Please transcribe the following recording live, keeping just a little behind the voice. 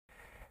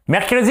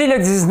Mercredi le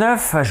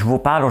 19, je vous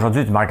parle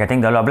aujourd'hui du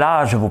marketing de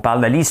Loblaws, je vous parle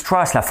de Liz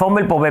Truss, la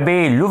formule pour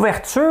bébé,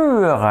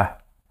 l'ouverture,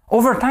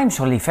 overtime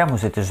sur les fermes aux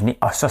États-Unis.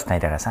 Ah, ça c'est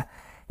intéressant.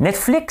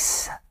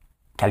 Netflix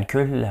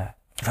calcule,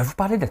 je vais vous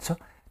parler de ça,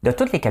 de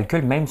tous les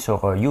calculs, même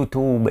sur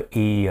YouTube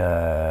et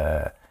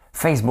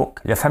Facebook,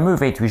 le fameux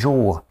 28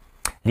 jours,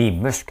 les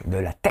muscles de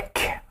la tech.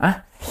 Hein?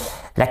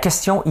 La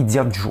question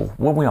idiote du jour.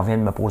 Oui, on vient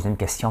de me poser une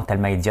question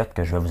tellement idiote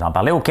que je vais vous en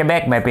parler. Au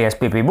Québec,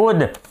 PSPP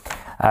Boud,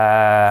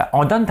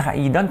 il donne 30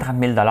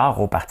 000 $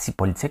 aux partis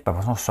politiques. Par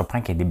contre, on se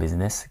surprend qu'il y ait des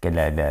business, qu'il y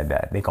ait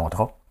des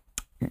contrats.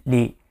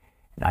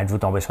 Êtes-vous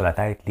tombé sur la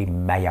tête, les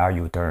meilleurs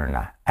U-turns.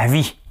 Hein? À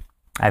vie.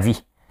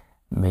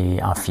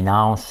 Mais en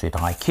finance, c'est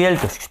tranquille.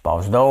 Qu'est-ce qui se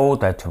passe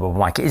d'autre? Tu vas pas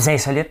manquer. Les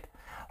insolites.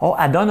 Oh,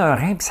 elle donne un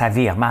rein puis ça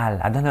vire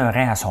mal. Elle donne un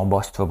rein à son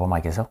boss. Tu vas pas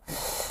manquer ça.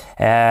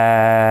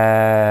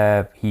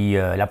 Puis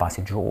la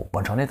pensée du jour.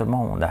 Bonne journée tout le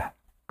monde.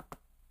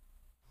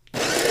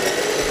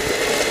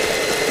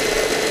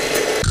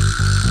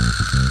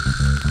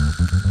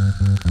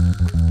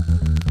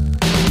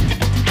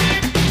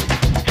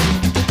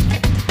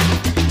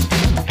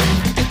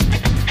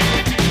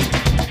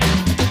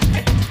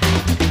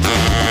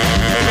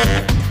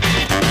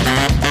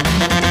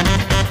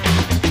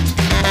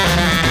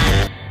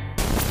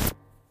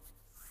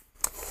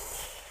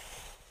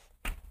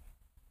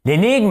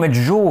 L'énigme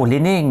du jour,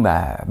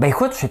 ben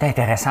écoute, c'est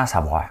intéressant à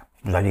savoir.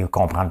 Vous allez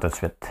comprendre tout de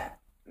suite.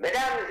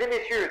 Mesdames et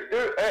messieurs,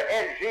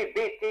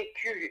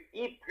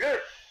 2ELGBTQI+,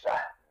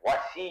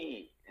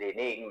 voici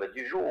l'énigme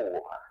du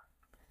jour.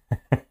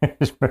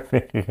 Je me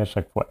fais rire à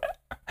chaque fois.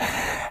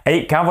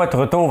 Hey, quand votre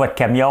auto, votre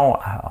camion,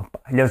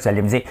 là vous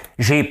allez me dire,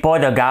 j'ai pas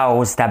de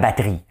gaz, ta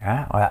batterie.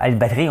 Hein? La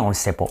batterie, on le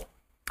sait pas.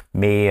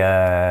 Mais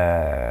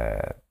à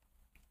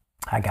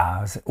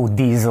gaz, au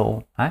diesel,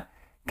 hein?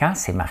 Quand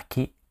c'est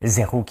marqué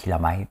 0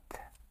 km,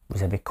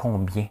 vous avez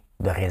combien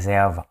de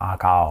réserves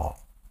encore?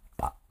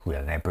 Bon, vous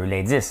avez un peu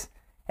l'indice.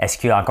 Est-ce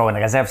qu'il y a encore une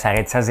réserve qui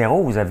s'arrête à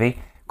 0? Vous avez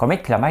combien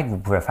de kilomètres vous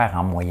pouvez faire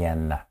en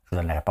moyenne? Je vous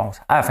donne la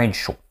réponse à la fin du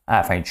show.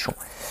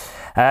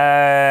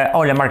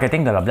 Le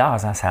marketing de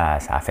Loblaws, hein, ça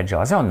a fait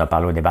jaser. On en a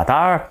parlé aux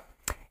débatteurs.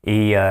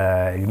 Et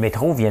le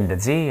métro vient de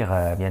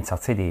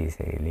sortir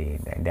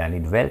dans les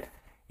nouvelles.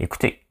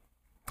 Écoutez,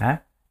 hein?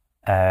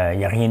 Il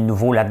n'y a rien de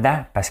nouveau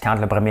là-dedans, parce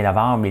qu'entre le 1er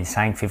novembre et le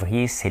 5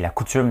 février, c'est la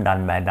coutume dans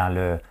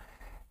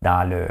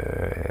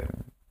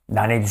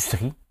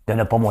l'industrie de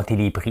ne pas monter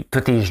les prix.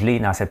 Tout est gelé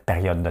dans cette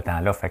période de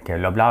temps-là. Fait que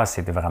Loblaws,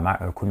 c'était vraiment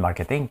un coup de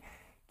marketing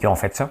qui ont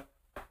fait ça.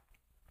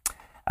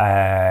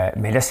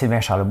 Mais là, Sylvain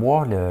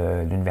Charlebois,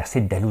 l'Université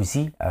de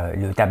Dalhousie,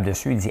 le tape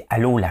dessus, il dit «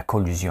 Allô, la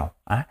collusion.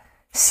 Hein? »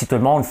 Si tout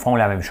le monde font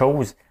la même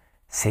chose,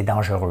 c'est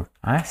dangereux.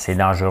 Hein? C'est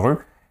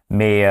dangereux.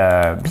 Mais,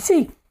 puis tu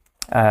sais,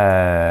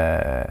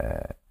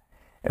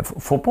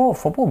 faut pas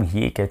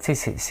oublier que, tu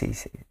sais,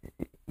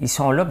 ils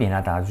sont là, bien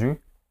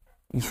entendu.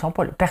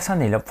 Personne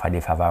n'est là pour faire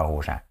des faveurs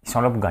aux gens. Ils sont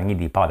là pour gagner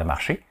des parts de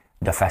marché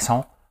de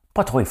façon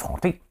pas trop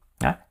effrontée.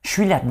 Hein? Je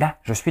suis là-dedans,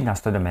 je suis dans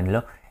ce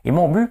domaine-là. Et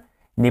mon but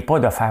n'est pas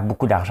de faire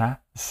beaucoup d'argent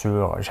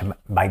sur...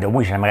 By the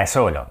way, j'aimerais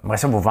ça, là. J'aimerais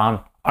ça vous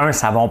vendre un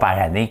savon par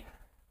année,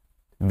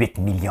 8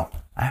 millions.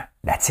 Hein?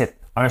 That's it.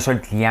 Un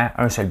seul client,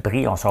 un seul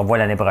prix. On se revoit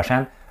l'année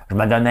prochaine. Je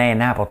me donne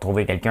un an pour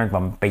trouver quelqu'un qui va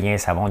me payer un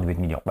savon de 8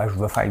 millions. Ben, je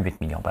veux faire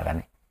 8 millions par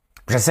année.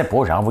 Je ne sais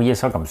pas, j'ai envoyé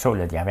ça comme ça.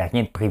 Là. Il n'y avait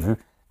rien de prévu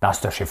dans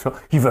ce chiffre-là.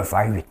 Il veut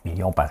faire 8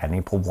 millions par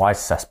année pour voir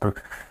si ça se peut.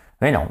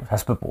 Mais non, ça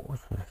se peut pas.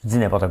 Je dis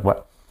n'importe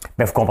quoi.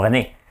 Mais vous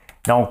comprenez.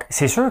 Donc,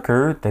 c'est sûr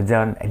que tu te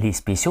donnes les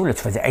spéciaux, là,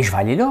 tu vas dire, hey, je vais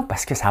aller là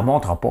parce que ça ne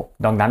montrera pas.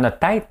 Donc, dans notre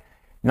tête,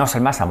 non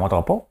seulement ça ne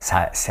montrera pas,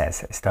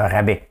 c'est un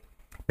rabais.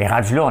 Mais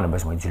rendu là, on a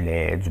besoin du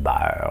lait, du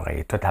beurre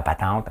et toute la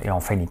patente et on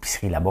fait une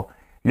épicerie là-bas.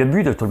 Le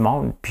but de tout le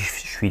monde, puis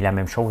je suis la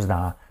même chose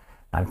dans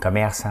le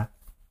commerce, hein,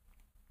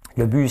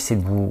 le but, c'est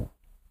de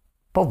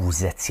pas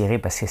vous attirer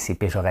parce que c'est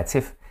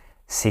péjoratif,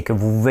 c'est que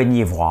vous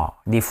veniez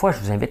voir. Des fois, je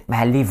vous invite, mais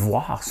allez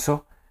voir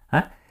ça.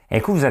 Hein? Et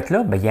quand vous êtes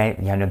là, ben,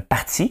 il y en a une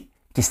partie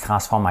qui se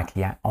transforme en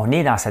client. On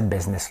est dans cette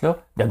business-là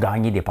de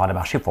gagner des parts de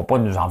marché. Il ne faut pas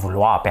nous en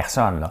vouloir à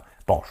personne. Là.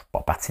 Bon, je ne suis pas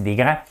partie des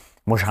grands.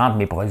 Moi, je rentre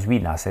mes produits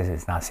dans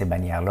ces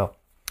bannières-là.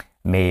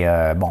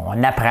 Mais bon,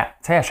 on apprend.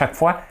 Tu sais, à chaque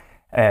fois,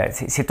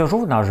 c'est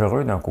toujours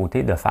dangereux d'un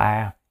côté de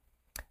faire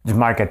du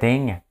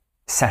marketing,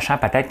 sachant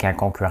peut-être qu'un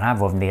concurrent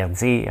va venir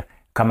dire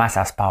comment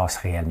ça se passe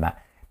réellement.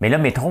 Mais là,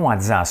 Métro, en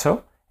disant ça,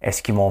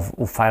 est-ce qu'ils vont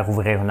vous faire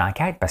ouvrir une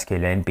enquête? Parce que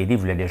le NPD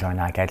voulait déjà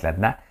une enquête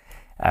là-dedans.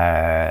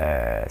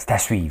 C'est à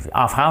suivre.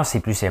 En France,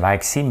 c'est plus sévère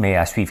qu'ici, mais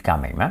à suivre quand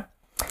même. Hein?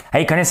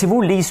 Hey,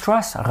 connaissez-vous Liz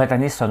Truss?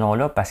 Retenez ce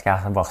nom-là parce qu'elle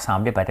va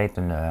ressembler peut-être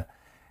à une...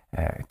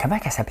 comment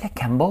elle s'appelait?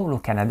 Campbell au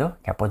Canada,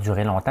 qui n'a pas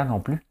duré longtemps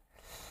non plus.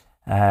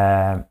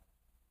 Comment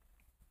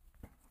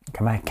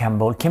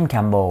Campbell? Kim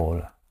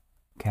Campbell.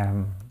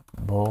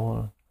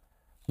 Campbell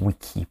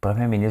Wiki,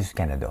 Premier ministre du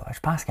Canada. Je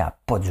pense qu'elle n'a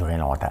pas duré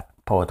longtemps.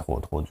 Pas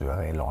trop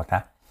duré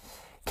longtemps.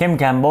 Kim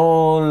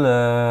Campbell,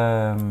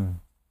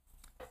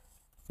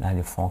 dans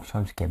les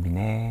fonctions du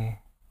cabinet.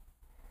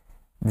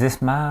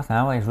 10 mars,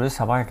 ah ouais, je voulais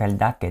savoir quelle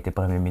date qu'elle était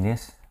premier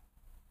ministre.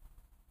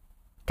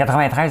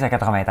 93 à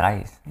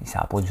 93. Ça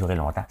n'a pas duré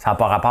longtemps. Ça n'a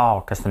pas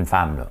rapport que c'est une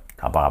femme, là.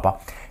 ça n'a pas rapport.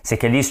 C'est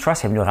que Liz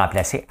Truss est venu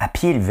remplacer à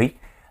pied levé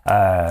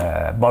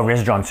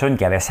Boris Johnson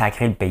qui avait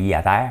sacré le pays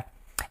à terre.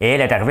 Et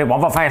elle est arrivée, bon, on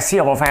va faire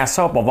ci, on va faire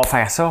ça, puis on va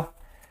faire ça.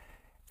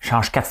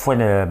 Change 4 fois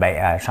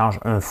elle change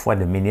 1 fois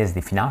de ministre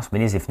des Finances. Le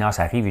ministre des Finances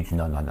arrive et dit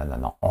non,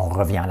 on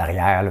revient en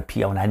arrière, là,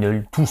 puis on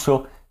annule tout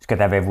ça, ce que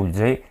tu avais voulu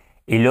dire.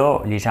 Et là,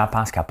 les gens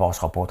pensent qu'elle ne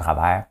passera pas au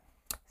travers.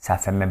 Ça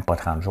fait même pas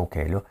 30 jours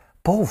qu'elle est là.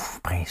 Pauvre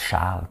Prince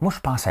Charles, moi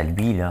je pense à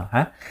lui, là.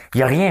 Hein?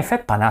 Il n'a rien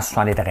fait pendant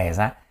 73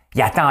 ans.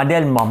 Il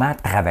attendait le moment de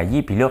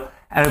travailler, puis là,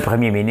 un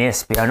premier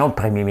ministre, puis un autre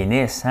premier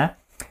ministre. Hein?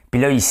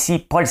 Puis là, ici,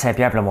 Paul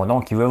Saint-Pierre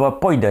Plamondon, qui ne veut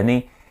pas y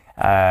donner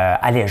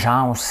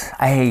allégeance.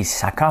 Hey,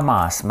 ça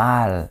commence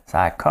mal.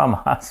 Ça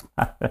commence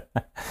mal.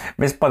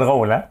 Mais c'est pas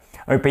drôle, hein?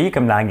 Un pays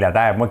comme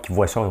l'Angleterre, moi qui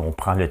vois ça, on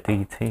prend le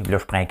thé, tu sais. Là,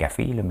 je prends un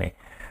café, là, mais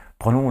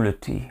prenons le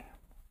thé.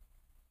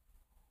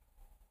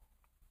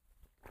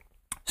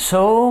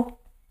 So,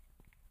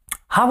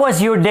 how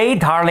was your day,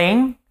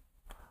 darling?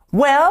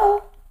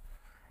 Well,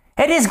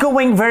 it is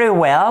going very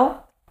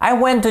well. I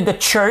went to the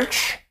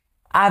church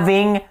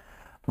having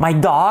my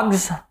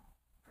dogs.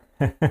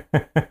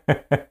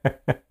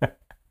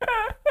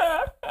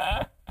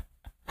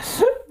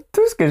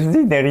 Tout ce que je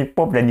dis n'arrive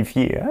pas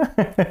planifié. Hein?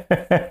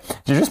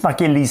 J'ai juste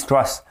marqué Liz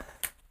Truss.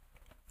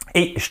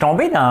 Et je suis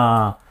tombé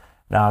dans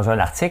un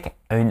article,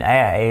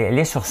 elle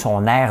est sur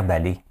son air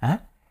d'aller. Hein?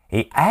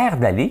 Et air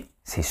d'aller,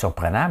 c'est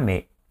surprenant,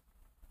 mais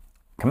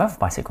comment vous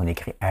pensez qu'on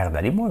écrit air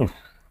d'aller? Moi, je suis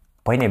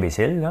pas un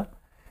imbécile, là,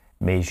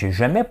 mais j'ai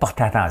jamais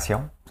porté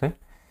attention. Tu sais.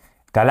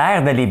 T'as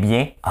l'air d'aller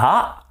bien.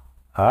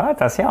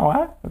 Attention,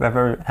 hein?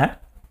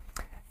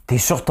 T'es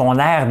sur ton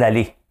air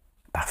d'aller.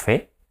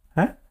 Parfait.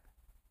 Hein?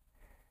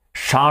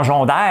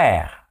 Changeons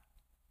d'air.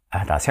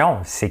 Attention,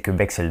 c'est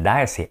Québec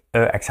solidaire, c'est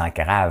E accent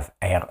grave,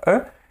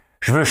 R-E.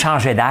 Je veux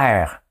changer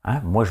d'air.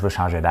 Hein? Moi, je veux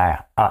changer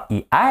d'air.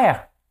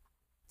 A-I-R.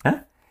 Hein?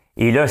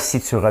 Et là,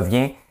 si tu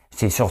reviens,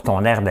 c'est sur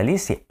ton air d'aller,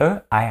 c'est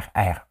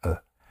E-R-R-E.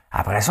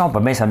 Après ça, on peut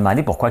bien se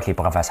demander pourquoi que les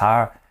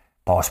professeurs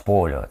passent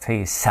pas, là.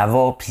 T'sais, ça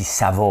va, puis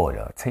ça va,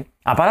 là. T'sais.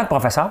 En parlant de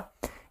professeur,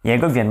 il y a un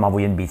gars qui vient de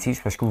m'envoyer une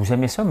bêtise parce que vous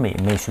aimez ça,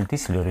 m'insulter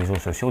sur les réseaux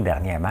sociaux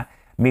dernièrement.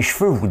 Mes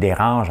cheveux vous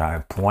dérangent à un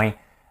point.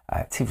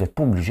 Vous n'êtes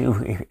pas obligé.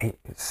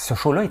 Ce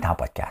show-là est en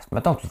podcast.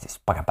 Mettons que tu dis,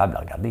 c'est pas capable de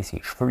regarder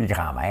ses cheveux de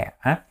grand-mère.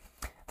 Hein?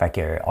 Fait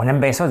que, on aime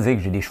bien ça de dire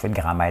que j'ai des cheveux de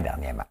grand-mère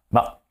dernièrement.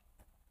 Bon.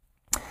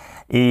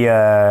 Et,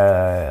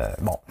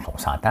 on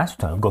s'entend,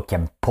 c'est un gars qui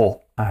n'aime pas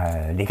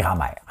les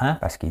grand-mères. Hein?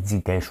 Parce qu'il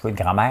dit, t'as les cheveux de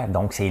grand-mère,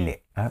 donc c'est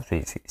laid. Hein?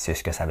 C'est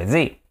ce que ça veut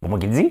dire. C'est moi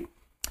qui le dis.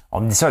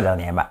 On me dit ça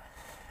dernièrement.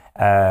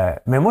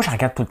 Mais moi, je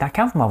regarde tout le temps.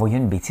 Quand vous m'envoyez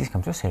une bêtise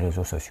comme ça sur les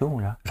réseaux sociaux,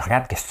 là, je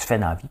regarde ce que tu fais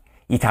dans la vie.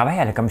 Il travaille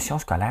à la commission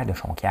scolaire de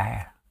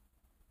Jonquière.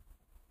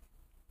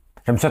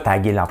 J'aime ça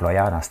taguer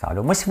l'employeur dans ce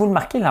temps-là. Moi, si vous le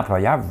marquez,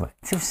 l'employeur,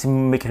 si vous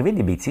m'écrivez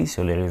des bêtises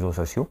sur les réseaux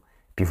sociaux,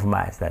 puis vous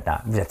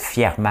êtes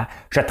fièrement,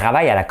 je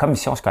travaille à la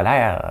commission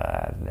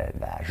scolaire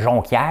de la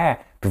Jonquière,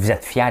 puis vous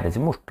êtes fier de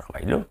dire, moi, je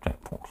travaille là, je suis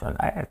un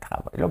fonctionnaire, je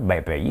travaille là,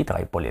 bien payé, je ne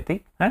travaille pas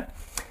l'été. Hein?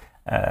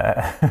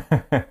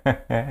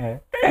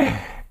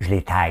 Je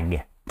les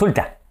tag tout le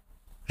temps.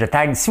 Je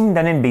tag, si vous me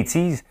donnez une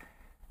bêtise,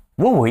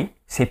 oui,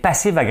 c'est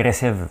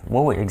passif-agressif.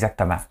 Oui,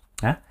 exactement.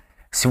 Hein?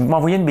 Si vous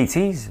m'envoyez une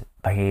bêtise,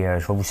 je vais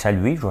vous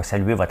saluer, je vais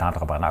saluer votre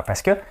entrepreneur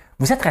parce que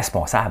vous êtes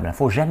responsable. Il ne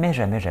faut jamais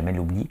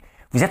l'oublier.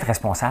 Vous êtes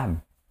responsable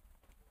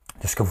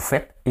de ce que vous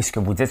faites et ce que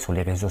vous dites sur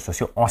les réseaux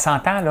sociaux. On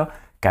s'entend là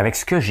qu'avec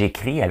ce que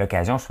j'écris à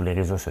l'occasion sur les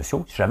réseaux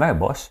sociaux, si j'avais un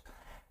boss,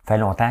 ça fait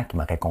longtemps qu'il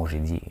m'aurait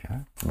congédié. Hein?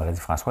 Il m'aurait dit,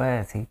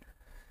 François,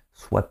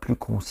 sois plus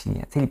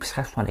conciliant. Tu sais,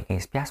 l'épicerie à 75$,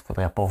 il ne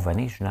faudrait pas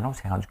revenir. Je dis, non,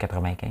 c'est rendu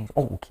 95$.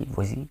 Oh, OK,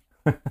 vas-y.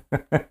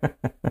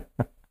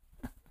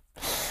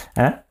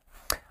 Hein?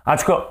 En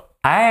tout cas,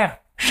 R,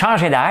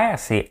 changer d'air,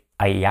 c'est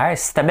AIR.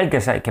 Si tu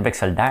appelles Québec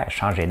solidaire,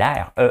 changer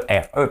d'air,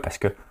 E-R-E, parce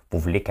que vous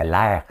voulez que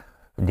l'air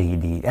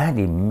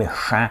des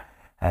méchants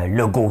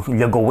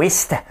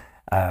logoïstes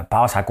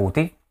passe à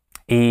côté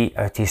et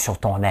tu es sur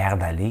ton air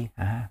d'aller.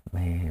 Hein?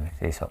 Mais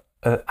c'est ça.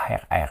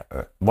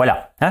 E-R-R-E.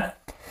 Voilà. Hein?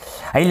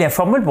 Hey, la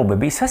formule pour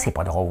bébé, ça, c'est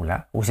pas drôle.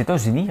 Hein? Aux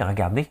États-Unis,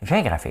 regardez, j'ai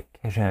un graphique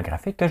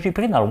que j'ai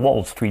pris dans le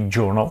Wall Street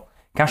Journal.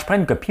 Quand je prends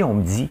une copie, on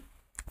me dit,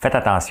 faites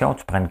attention,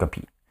 tu prends une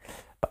copie.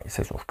 Ben,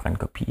 c'est ça, je prends une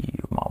copie,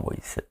 je m'envoie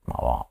ici, je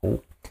m'envoie en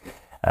haut.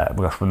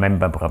 Je peux même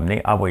me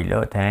promener. Ah oui,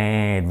 là,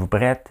 êtes-vous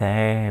prête?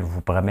 Je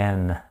vous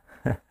promène.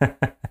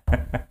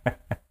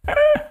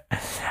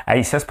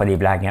 Hey, ça, c'est pas des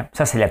blagues. Hein?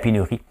 Ça, c'est la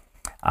pénurie.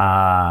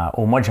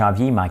 Au mois de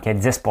janvier, il manquait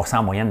 10%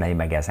 en moyenne dans les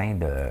magasins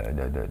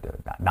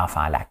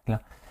d'enfants lac.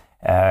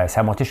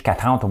 Ça a monté jusqu'à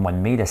 30 au mois de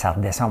mai, là, ça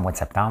redescend au mois de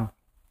septembre.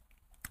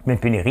 Mais une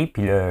pénurie,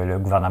 puis le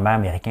gouvernement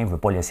américain ne veut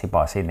pas laisser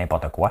passer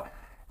n'importe quoi.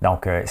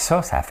 Donc,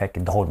 ça affecte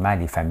drôlement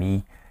les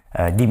familles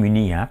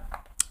démunies, hein,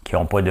 qui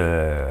n'ont pas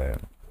de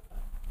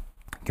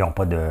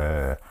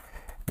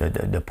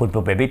poudre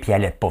pour bébé, puis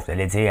allaitent pas. Vous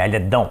allez dire,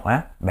 allaite donc,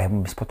 hein?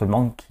 Ben, c'est pas tout le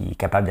monde qui est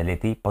capable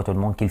d'allaiter, pas tout le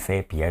monde qui le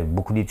fait, puis il y a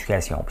beaucoup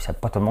d'éducation, puis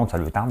pas tout le monde ça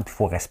le tente, puis il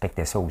faut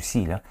respecter ça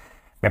aussi, là.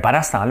 Mais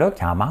pendant ce temps-là,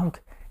 qu'il en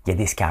manque, il y a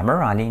des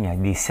scammers en ligne, il y a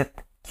des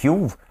sites qui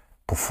ouvrent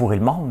pour fourrer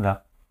le monde,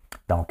 là.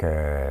 Donc,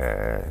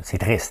 c'est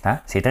triste,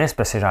 hein? C'est triste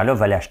parce que ces gens-là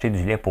veulent acheter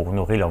du lait pour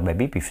nourrir leur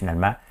bébé, puis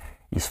finalement,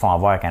 ils se font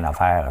avoir avec une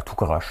affaire tout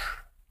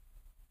croche.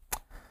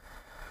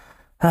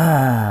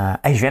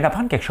 Hey, je viens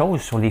d'apprendre quelque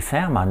chose sur les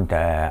fermes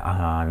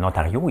en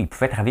Ontario. Ils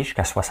pouvaient travailler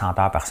jusqu'à 60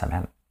 heures par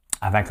semaine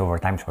avant que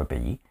l'overtime soit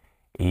payé.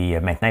 Et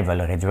maintenant, ils veulent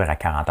le réduire à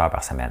 40 heures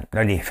par semaine.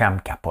 Là, les fermes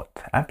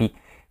capotent. Hein? Puis,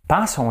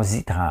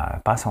 pensons-y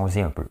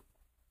un peu.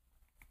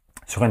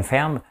 Sur une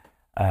ferme,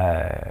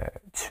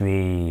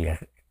 tu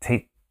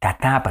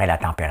attends après la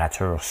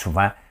température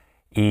souvent.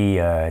 Et,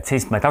 tu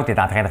sais, mettons que tu es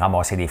en train de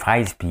ramasser des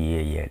fraises,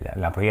 puis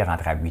l'employé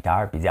rentre à 8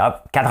 heures, puis il dit,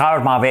 ah, 4 heures,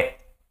 je m'en vais.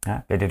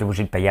 Hein? Puis tu es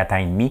obligé de payer à temps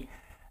et demi,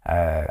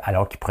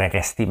 alors qu'il pourrait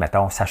rester,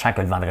 mettons, sachant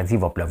que le vendredi, il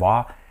va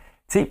pleuvoir.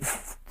 Tu sais,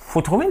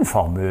 faut trouver une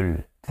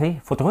formule.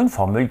 Il faut trouver une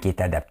formule qui est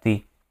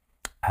adaptée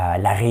à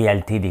la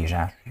réalité des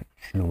gens.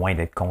 Je suis loin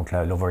d'être contre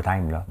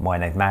l'overtime. Là. Moi,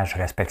 honnêtement, je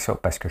respecte ça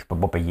parce que je ne peux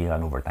pas payer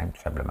en overtime,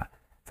 tout simplement.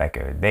 Fait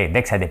que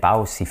dès que ça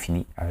dépasse, c'est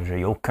fini. Je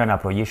n'ai aucun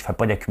employé, je ne fais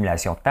pas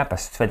d'accumulation de temps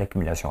parce que si tu fais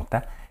d'accumulation de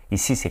temps,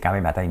 ici, c'est quand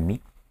même à temps et demi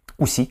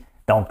aussi.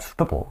 Donc, je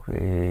peux pas.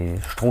 Je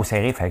suis trop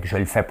serré, fait que je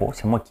le fais pas.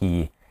 C'est moi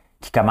qui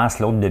commence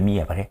l'autre demi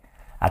après,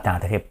 à temps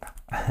triple.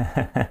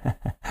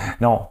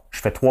 Non, je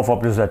fais 3 fois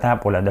plus de temps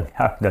pour la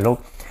demi-heure de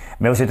l'autre.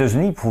 Mais aux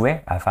États-Unis, ils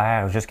pouvaient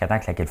faire jusqu'à temps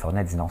que la Californie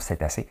a dit non,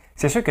 c'est assez.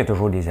 C'est sûr qu'il y a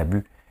toujours des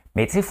abus.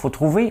 Mais tu sais, il faut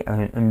trouver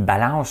une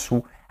balance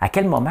où, à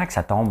quel moment que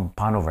ça tombe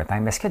pas en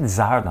overtime? Est-ce que 10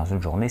 heures dans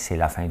une journée, c'est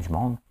la fin du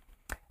monde?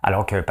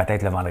 Alors que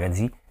peut-être le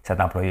vendredi,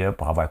 cet employé-là,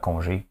 pour avoir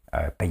congé,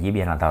 payé,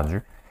 bien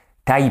entendu,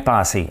 t'as à y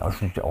penser.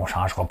 On ne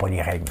changera pas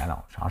les règles. Non,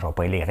 on ne changera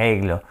pas les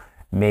règles. Là.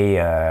 Mais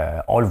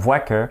on le voit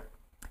que,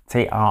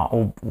 tu sais,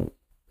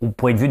 au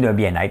point de vue d'un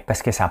bien-être,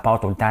 parce que ça part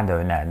tout le temps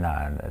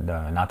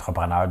d'un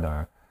entrepreneur,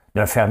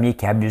 d'un fermier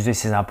qui a abusé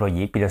ses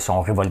employés, puis là, ils sont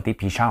révoltés,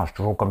 puis ils changent,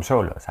 toujours comme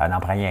ça. Là. Ça n'en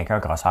prend rien qu'un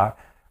crosseur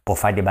pour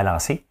faire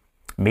débalancer.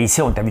 Mais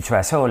ici, on est habitué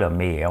à ça, là,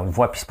 mais on le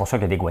voit, puis c'est pour ça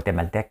qu'il y a des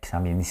Guatémaltèques qui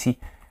s'en viennent ici.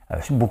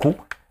 C'est beaucoup,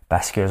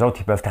 parce qu'eux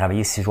autres, ils peuvent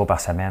travailler 6 jours par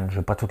semaine. Je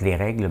n'ai pas toutes les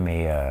règles,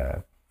 mais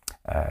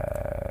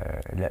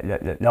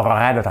leur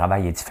horaire de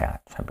travail est différent,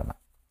 tout simplement.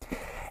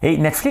 Et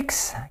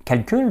Netflix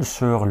calcule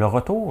sur le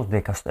retour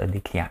des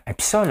clients. Et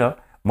puis ça, là,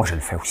 moi, je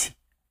le fais aussi.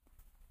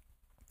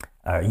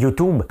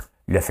 YouTube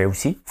le fait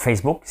aussi.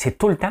 Facebook, c'est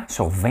tout le temps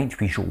sur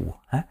 28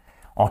 jours. Hein?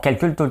 On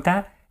calcule tout le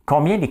temps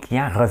combien les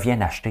clients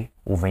reviennent acheter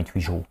aux 28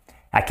 jours.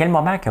 À quel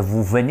moment que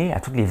vous venez à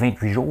tous les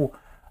 28 jours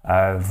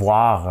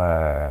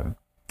voir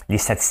les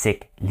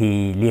statistiques.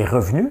 Les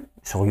revenus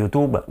sur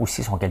YouTube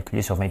aussi sont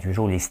calculés sur 28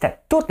 jours.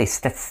 Toutes les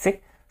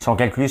statistiques sont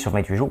calculées sur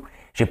 28 jours.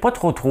 Je n'ai pas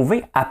trop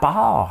trouvé, à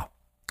part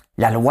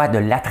la loi de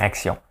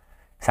l'attraction.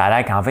 Ça a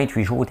l'air qu'en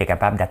 28 jours, tu es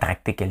capable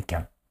d'attracter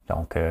quelqu'un.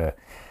 Donc,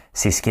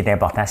 c'est ce qui est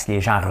important si les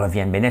gens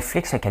reviennent. Mais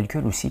Netflix se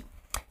calcule aussi.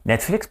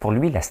 Netflix, pour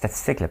lui, la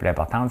statistique la plus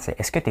importante, c'est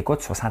est-ce que tu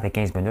écoutes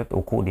 75 minutes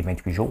au cours des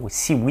 28 jours?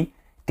 Si oui,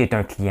 tu es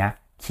un client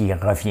qui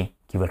revient,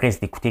 qui risque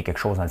d'écouter quelque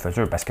chose dans le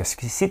futur. Parce que si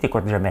tu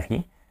n'écoutes jamais rien,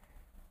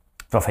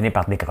 tu vas finir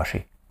par te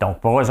décrocher.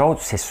 Donc, pour eux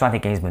autres, c'est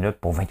 75 minutes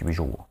pour 28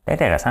 jours. C'est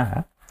intéressant,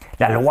 hein?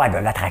 La loi de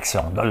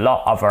l'attraction, the law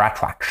of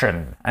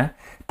attraction. Hein?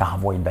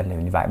 T'envoies dans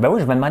l'univers. Ben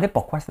oui, je me demandais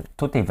pourquoi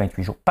tout est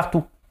 28 jours.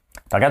 Partout.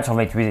 Tu regardes sur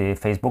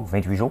Facebook,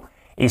 28 jours.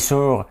 Et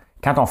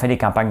quand on fait des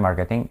campagnes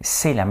marketing,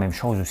 c'est la même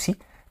chose aussi.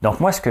 Donc,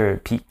 moi,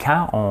 puis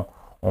quand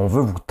on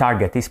veut vous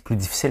targeter, c'est plus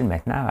difficile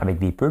maintenant avec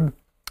des pubs.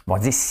 On va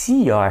dire,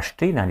 s'il a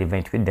acheté dans les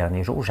 28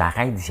 derniers jours,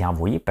 j'arrête d'y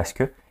envoyer parce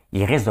qu'il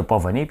risque de ne pas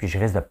venir puis je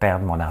risque de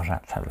perdre mon argent,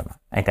 tout simplement.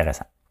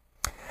 Intéressant.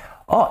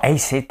 Ah, hey,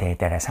 c'est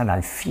intéressant dans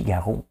le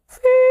Figaro.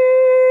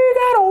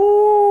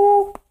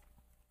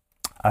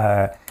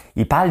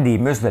 Il parle des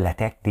muscles de la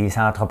tech, des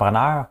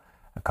entrepreneurs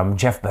comme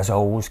Jeff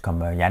Bezos,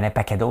 comme il y en a un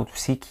paquet d'autres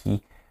aussi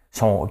qui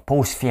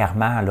posent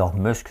fièrement leurs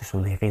muscles sur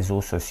les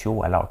réseaux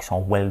sociaux alors qu'ils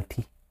sont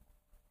wealthy.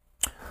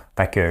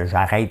 Fait que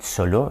j'arrête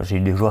ça là. J'ai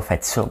déjà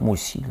fait ça, moi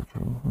aussi.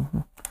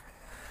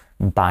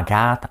 Une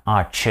pancarte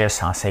en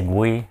chess, en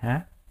Segway.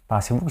 Hein?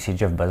 Pensez-vous que c'est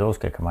Jeff Bezos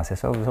qui a commencé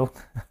ça, vous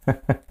autres?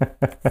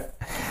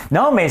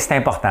 Non, mais c'est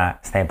important.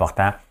 C'est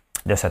important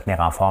de se tenir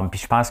en forme. Puis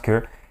je pense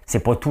que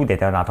c'est pas tout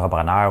d'être un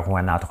entrepreneur ou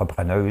une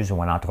entrepreneuse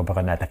ou une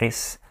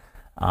entreprenatrice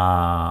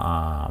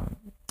à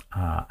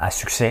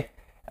succès.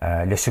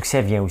 Le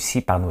succès vient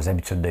aussi par nos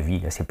habitudes de vie.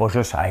 Là. C'est pas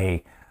juste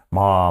hey,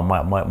 moi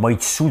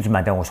être sous du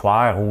matin au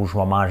soir ou je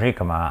vais manger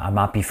comme à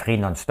m'empiffrer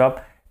non-stop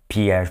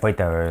puis je vais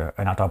être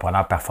un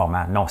entrepreneur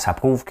performant. Non, ça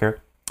prouve que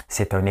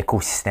c'est un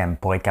écosystème.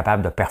 Pour être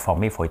capable de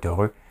performer, il faut être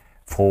heureux,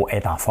 il faut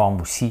être en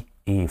forme aussi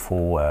et il ne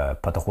faut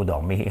pas trop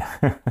dormir.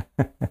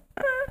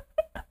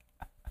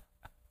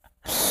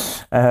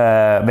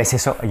 Ben c'est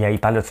ça, il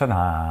parle de ça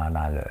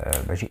dans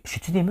le...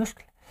 j'ai-tu des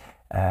muscles?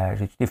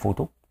 J'ai-tu des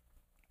photos?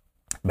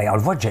 Ben on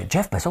le voit,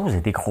 Jeff Bezos a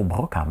des gros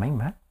bras quand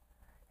même. Hein?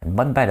 Une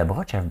bonne balle de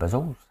bras, Jeff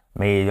Bezos.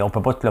 Mais on ne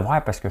peut pas te le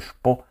voir parce que je ne suis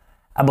pas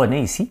abonné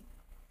ici.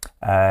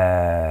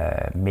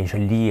 Mais je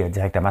le lis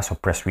directement sur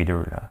Press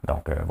Reader. Là.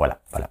 Donc voilà.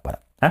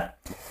 Hein?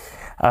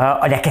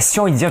 La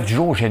question immédiate du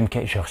jour, j'ai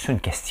reçu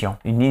une question.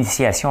 Une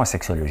initiation en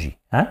sexologie.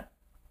 Hein?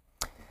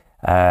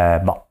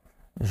 Bon,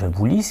 je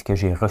vous lis ce que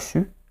j'ai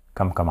reçu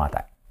comme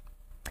commentaire.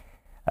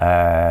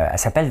 Elle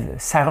s'appelle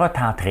Sarah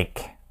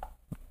Tantric.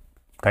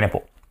 Je ne connais pas.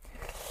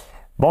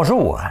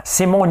 Bonjour,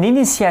 c'est mon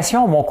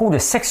initiation, mon cours de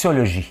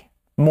sexologie.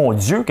 Mon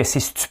Dieu, que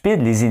c'est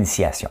stupide les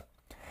initiations.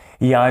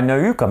 Il y en a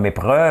eu comme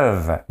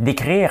épreuve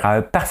d'écrire à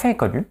un parfait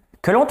inconnu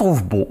que l'on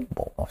trouve beau,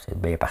 bon, c'est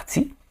bien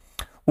parti,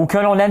 ou que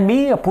l'on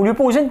admire pour lui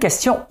poser une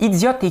question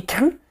idiote et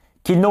crue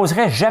qu'il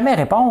n'oserait jamais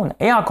répondre,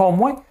 et encore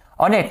moins,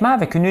 honnêtement,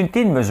 avec une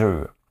unité de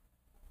mesure.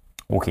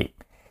 OK.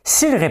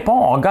 S'il répond,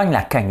 on gagne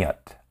la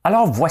cagnotte.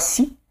 Alors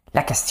voici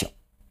la question.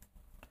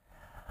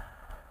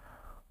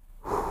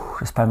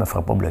 J'espère qu'elle ne me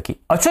fera pas bloquer.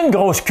 As-tu une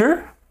grosse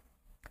queue?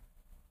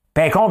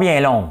 Puis combien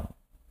longue?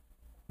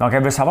 Donc,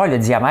 elle veut savoir le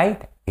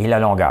diamètre et la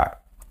longueur.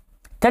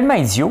 Tellement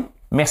idiot,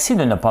 merci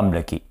de ne pas me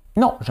bloquer.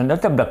 Non, je ne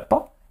te bloque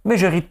pas, mais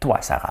je ris de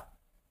toi, Sarah.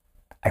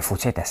 Il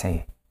faut-tu être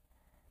assez...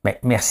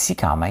 Mais merci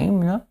quand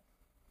même, là.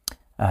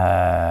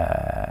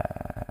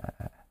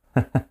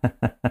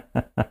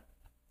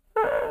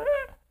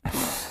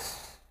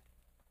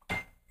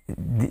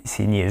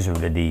 C'est niaiseux,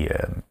 là,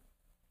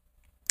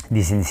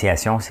 des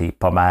initiations, c'est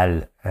pas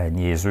mal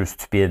niaiseux,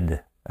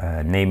 stupide,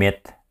 name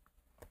it.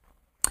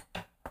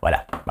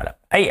 Voilà.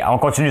 Hey, on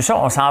continue ça,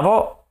 on s'en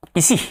va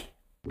ici.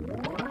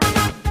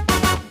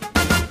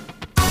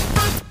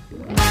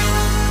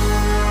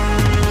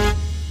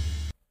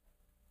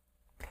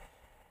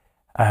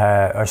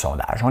 Un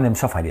sondage. On aime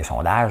ça faire des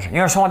sondages. Il y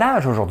a un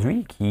sondage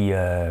aujourd'hui qui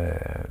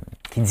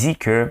dit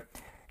que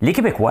les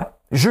Québécois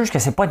jugent que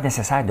c'est pas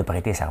nécessaire de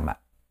prêter serment.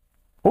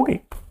 OK.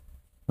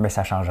 Mais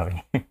ça ne change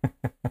rien.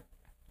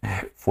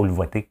 Faut le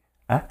voter.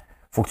 Hein?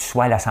 Faut que tu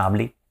sois à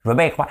l'Assemblée. Je veux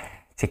bien croire.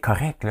 C'est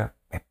correct, là.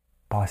 Mais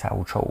passe à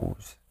autre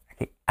chose.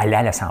 Okay? Allez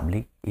à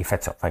l'Assemblée et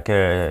faites ça. Fait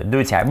que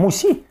 2/3. Moi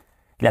aussi,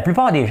 la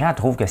plupart des gens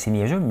trouvent que c'est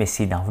niaiseux, mais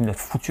c'est dans notre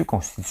foutue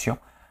Constitution.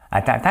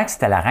 Tant que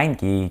c'était la reine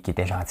qui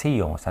était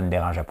gentille, ça ne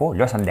dérangeait pas.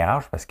 Là, ça me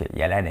dérange parce qu'il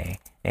y a là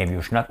un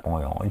vieux schnock, on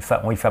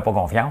ne fait pas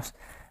confiance.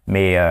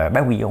 Mais,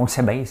 ben oui, on le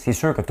sait bien. C'est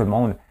sûr que tout le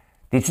monde...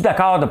 Es-tu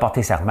d'accord de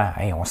porter serment?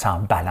 Hey, on s'en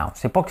balance.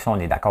 C'est pas qu'on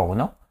est d'accord ou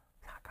non.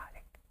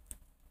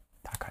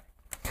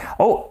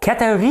 Oh,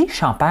 Catherine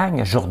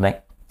Champagne-Jourdain,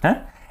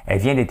 hein? Elle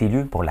vient d'être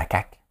élue pour la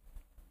CAQ.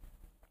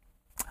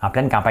 En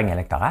pleine campagne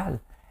électorale,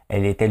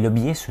 elle était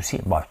lobbyiste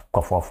aussi. Bon,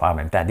 quoi faut faire en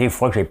même temps? Des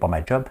fois que j'ai pas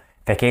ma job.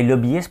 Fait qu'elle est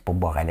lobbyiste pour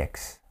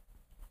Boralex.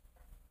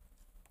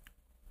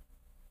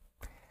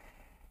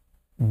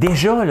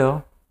 Déjà,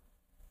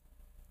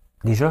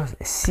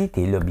 si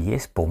tu es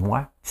lobbyiste, pour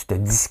moi, tu te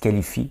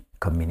disqualifies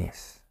comme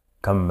ministre,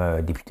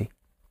 comme député.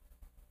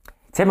 Tu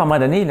sais, à un moment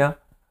donné, là,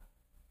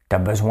 tu as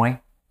besoin,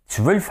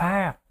 tu veux le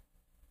faire,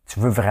 tu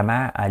veux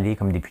vraiment aller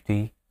comme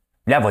député.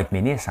 Là, elle va être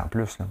ministre en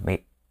plus, là,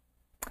 mais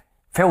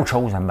fais autre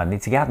chose à un moment donné.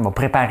 Tu regardes, m'a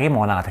préparé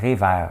mon entrée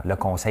vers le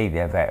conseil,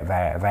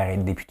 vers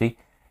être député.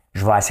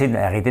 Je vais essayer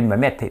d'arrêter de me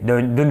mettre.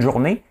 D'une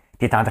journée,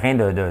 tu es en train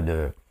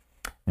de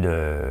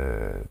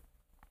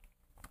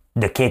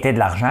quêter de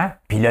l'argent,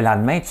 puis le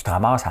lendemain, tu te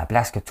ramasses à la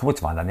place que toi,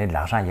 tu vas en donner de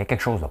l'argent. Il y a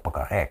quelque chose de pas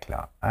correct,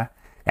 là. Hein?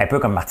 Un peu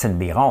comme Martine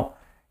Biron,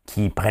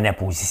 qui prenait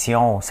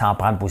position sans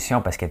prendre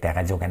position parce qu'elle était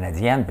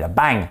radio-canadienne, puis là,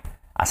 bang,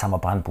 elle s'en va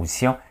prendre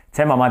position. Tu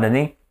sais, à un moment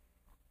donné,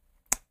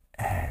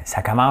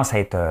 ça commence à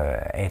être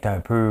un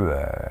peu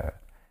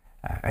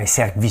un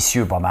cercle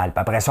vicieux pas mal.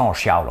 Puis après ça, on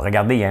chiale.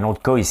 Regardez, il y a un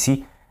autre cas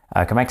ici.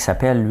 Comment il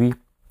s'appelle, lui?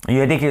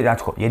 En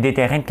tout cas, il y a des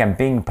terrains de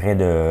camping près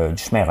du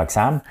chemin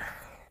Roxham.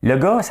 Le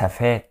gars, ça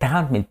fait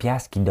 30 000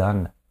 $ qu'il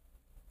donne,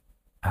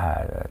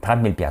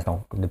 30 000 $,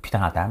 donc depuis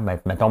 30 ans,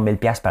 mettons 1 000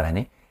 $ par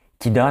année,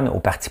 qu'il donne aux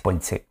partis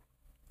politiques.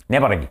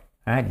 N'importe qui.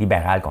 Hein?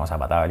 Libéral,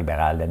 conservateur,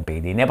 libéral,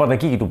 NPD, n'importe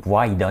qui est au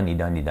pouvoir, il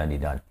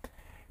donne.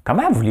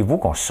 Comment voulez-vous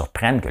qu'on se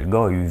surprenne que le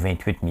gars a eu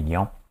 28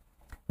 millions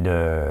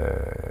de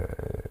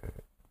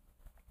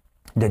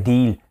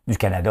deals du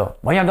Canada?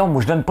 Voyons donc,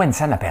 moi, je ne donne pas une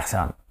scène à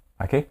personne.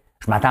 OK?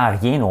 Je m'attends à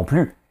rien non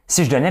plus.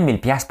 Si je donnais 1 000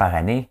 $ par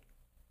année,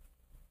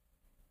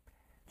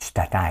 tu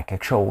t'attends à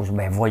quelque chose,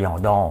 ben voyons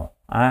donc.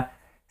 Hein?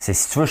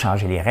 Si tu veux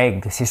changer les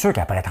règles, c'est sûr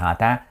qu'après 30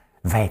 ans,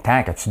 20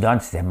 ans que tu donnes,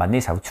 tu te dis, à un moment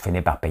donné, ça va tu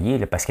finis par payer.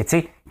 Là, parce que, tu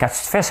sais, quand tu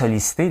te fais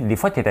solliciter, des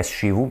fois, tu es assis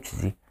chez vous, tu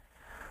te dis,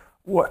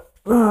 ouais,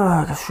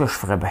 qu'est-ce que je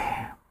ferais bien?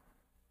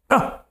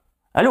 Ah!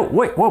 Allô?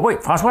 Oui,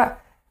 François,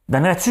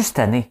 donnerais-tu cette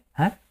année?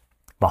 Hein?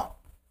 Bon.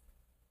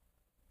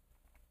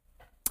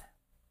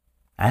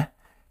 Hein?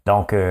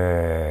 Donc, tu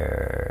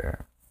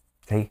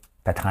sais,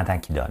 ça fait 30 ans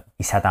qu'il donne.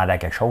 Il s'attendait à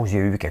quelque chose, il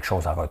y a eu quelque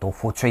chose en retour.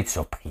 Faut-tu être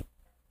surpris?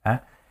 Hein?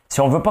 Si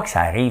on ne veut pas que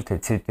ça arrive,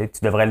 tu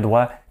devrais le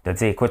droit de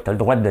dire, écoute, tu as le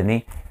droit de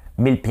donner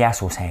 1 000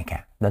 $ aux 5 ans.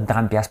 Donne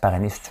 30 $ par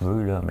année si tu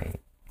veux, là, mais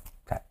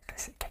le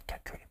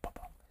calcul n'est pas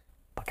bon.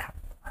 Pas grave.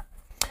 Hein?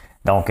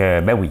 Donc,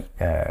 ben oui.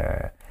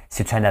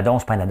 C'est-tu un addon,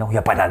 c'est pas un addon? Il n'y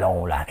a pas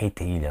d'addon, là,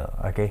 arrêtez, là.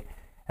 OK?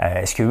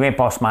 Est-ce qu'il y a eu un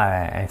passement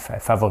un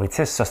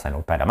favoritiste? Ça, c'est un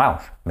autre paire de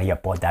manche. Mais il n'y a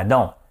pas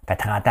d'addon. Ça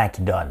fait 30 ans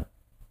qu'il donne.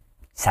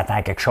 Il s'attend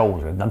à quelque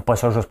chose. Là. Donne pas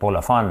ça juste pour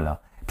le fun, là.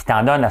 Puis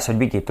t'en donnes à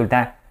celui qui est tout le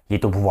temps, qui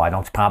est au pouvoir.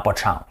 Donc, tu prends pas de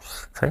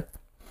chance. Tu sais?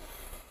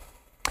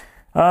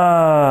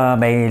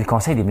 Ben, le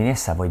Conseil des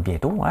ministres, ça va être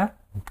bientôt, hein?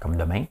 Comme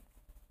demain.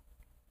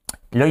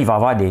 Là, il va y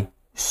avoir des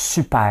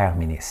super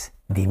ministres.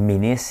 Des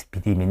ministres puis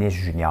des ministres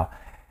juniors.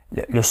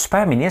 Le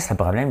super ministre, le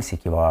problème, c'est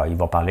qu'il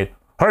va parler.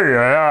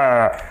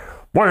 Hey,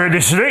 Moi, j'ai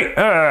décidé.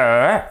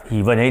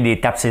 Il va donner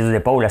des tapes sur les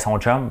épaules à son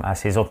chum, à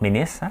ses autres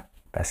ministres, hein,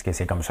 parce que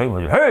c'est comme ça. Il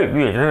va dire hey,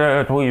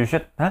 lui, toi, ici.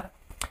 Hein?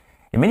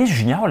 Les ministres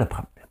juniors, le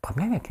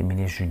problème avec les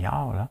ministres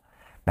juniors, là,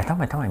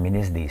 mettons un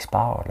ministre des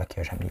Sports là, qui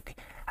n'a jamais été.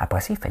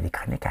 Après ça, il fait des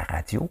chroniques à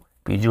radio,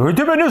 puis il dit j'ai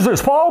été ministre des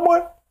Sports,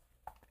 moi.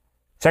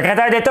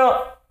 Secrétaire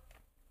d'État.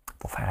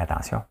 Faut faire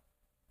attention.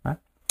 Hein?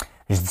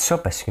 Je dis ça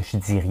parce que je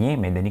dis rien,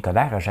 mais Denis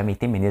Coderre n'a jamais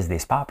été ministre des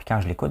Sports, puis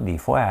quand je l'écoute des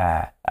fois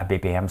à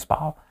BPM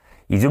Sport,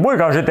 il dit moi,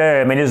 quand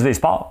j'étais ministre des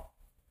Sports,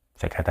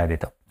 secrétaire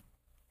d'État.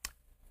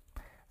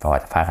 Il faut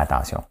faire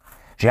attention.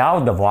 J'ai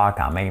hâte de voir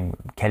quand même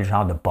quel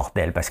genre de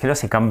bordel, parce que là,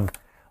 c'est comme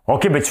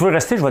OK, ben tu veux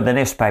rester, je vais te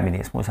donner un super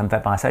ministre. Moi, ça me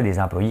fait penser à des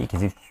employés qui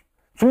disent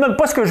tu me donnes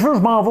pas ce que je veux,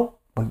 je m'en vais.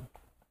 Oui.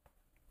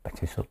 Ben,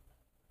 c'est ça.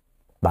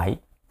 Bye.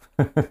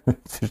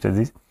 Si je te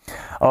dis.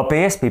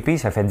 APS-PP,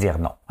 ça fait dire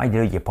non. Ah,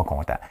 là, il n'est pas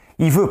content.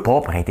 Il ne veut pas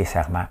prêter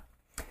serment.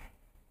 Tu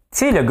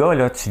sais, le gars,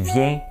 là, tu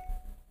viens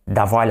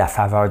d'avoir la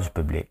faveur du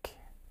public.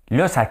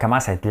 Là, ça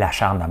commence à être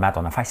l'acharnement à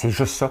ton affaire. C'est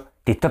juste ça.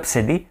 Tu es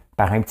obsédé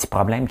par un petit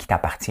problème qui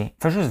t'appartient.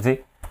 Fais juste dire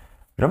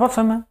je n'ai pas de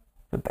serment.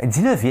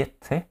 Dis-le vite,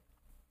 tu sais.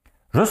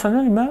 Juste un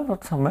aliment,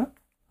 votre serment.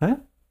 Hein?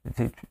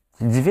 Tu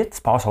dis vite,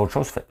 tu passes à autre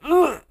chose, tu fais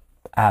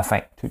à la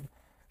fin.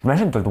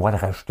 J'imagine que tu as le droit de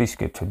rajouter ce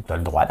que tu as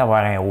le droit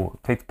d'avoir un haut.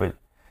 Tu sais, tu peux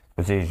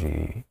dire,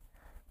 j'ai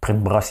pris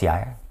une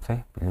brossière. Tu sais,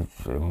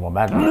 moi,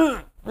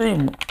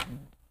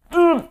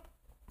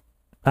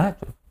 hein?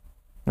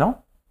 Non?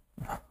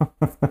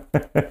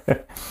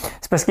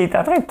 C'est parce qu'il est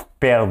en train de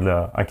perdre,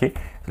 là. OK?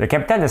 Le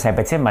capital de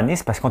sympathie, à un moment donné,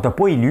 c'est parce qu'on ne t'a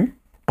pas élu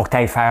pour que tu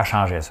ailles faire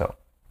changer ça.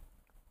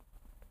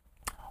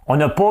 On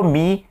n'a pas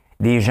mis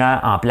des gens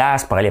en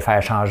place pour aller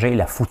faire changer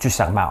le foutu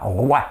serment.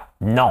 Roi,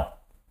 non.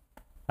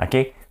 OK?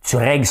 Tu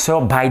règles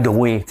ça by the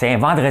way. T'sais, un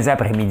vendredi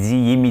après-midi,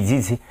 il est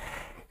midi, tu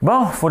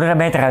bon, il faudrait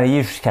bien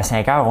travailler jusqu'à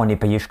 5 heures, on est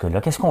payé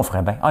jusque-là. Qu'est-ce qu'on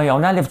ferait bien? Ah,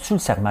 on enlève-tu le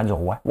serment du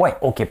roi? Oui,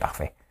 OK,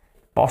 parfait.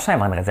 Passe ça un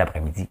vendredi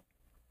après-midi.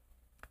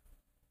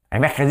 Un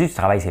mercredi, tu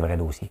travailles ces vrais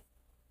dossiers.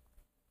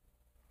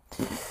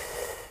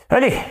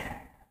 Allez!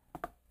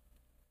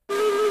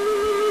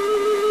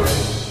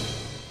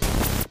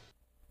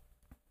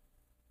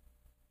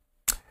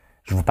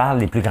 Je vous parle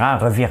des plus grands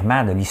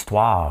revirements de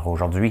l'histoire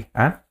aujourd'hui.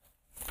 Hein?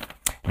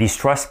 Liz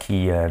Truss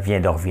qui vient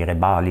de revirer de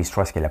bord. Liz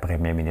Truss qui est la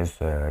première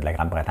ministre de la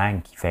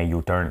Grande-Bretagne qui fait un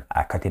U-turn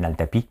à côté dans le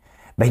tapis.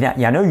 Ben,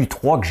 il y en a eu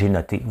 3 que j'ai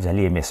notés. Vous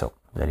allez aimer ça.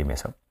 Vous allez aimer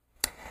ça.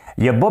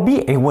 Il y a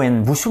Bobby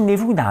Ewing. Vous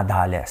souvenez-vous dans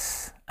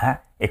Dallas? Hein?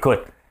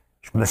 Écoute,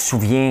 je me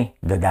souviens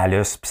de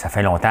Dallas, puis ça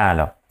fait longtemps,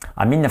 là.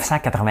 En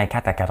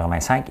 1984 à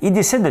 85, il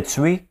décide de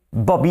tuer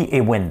Bobby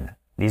Ewing,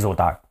 les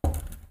auteurs.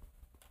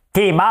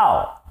 T'es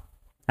mort!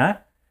 Hein?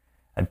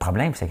 Le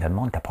problème, c'est que le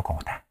monde n'était pas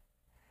content.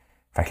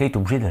 Fait que là, il est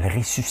obligé de le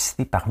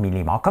ressusciter parmi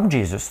les morts, comme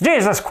Jesus.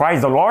 Jesus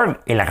Christ the Lord!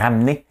 Et le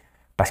ramener.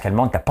 Parce que le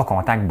monde n'était pas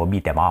content que Bobby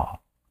était mort.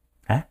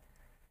 Hein?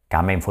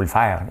 Quand même, il faut le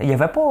faire. Il n'y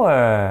avait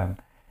pas...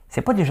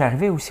 c'est pas déjà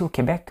arrivé aussi au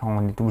Québec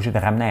qu'on est obligé de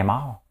ramener un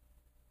mort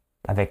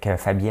avec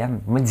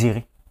Fabienne. Vous me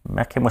direz.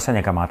 Marquez-moi ça dans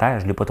les commentaires,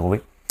 je ne l'ai pas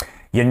trouvé.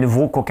 Il y a le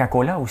nouveau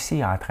Coca-Cola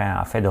aussi en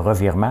fait de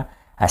revirement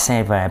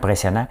assez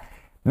impressionnant.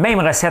 Même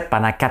recette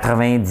pendant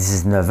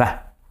 99 ans.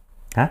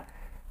 Hein?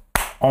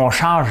 On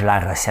change la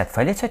recette.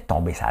 Fallait-tu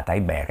tomber sa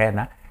tête, ben raide,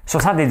 hein?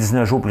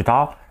 79 jours plus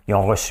tard, ils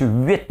ont reçu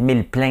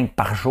 8000 plaintes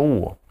par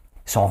jour.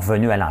 Ils sont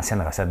revenus à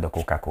l'ancienne recette de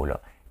Coca-Cola.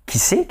 Qui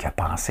c'est qui a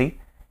pensé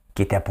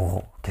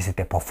que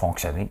c'était pas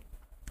fonctionné?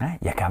 Hein?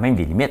 Il y a quand même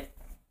des limites.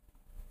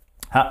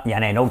 Ah, il y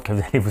en a un autre que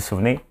vous allez vous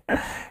souvenir.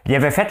 Il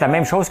avait fait la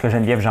même chose que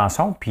Geneviève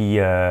Janson, puis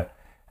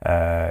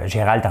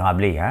Gérald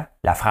Tremblay. Hein?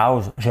 La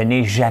phrase « Je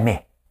n'ai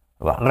jamais ».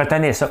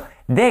 Retenez ça.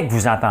 Dès que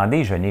vous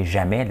entendez « Je n'ai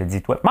jamais »,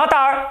 dites-toi «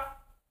 Menteur ».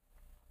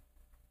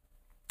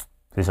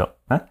 C'est ça.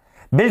 Hein?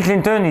 Bill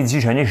Clinton, il dit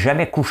 « Je n'ai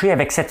jamais couché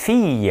avec cette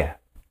fille »,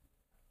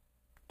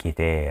 qui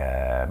était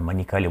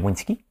Monica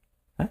Lewinsky.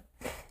 Hein?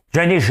 «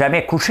 Je n'ai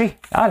jamais couché ».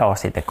 Alors,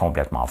 c'était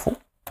complètement faux.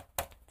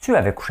 Tu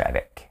avais couché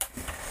avec.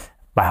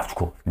 Ben, en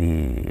tout cas,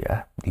 des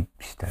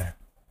petites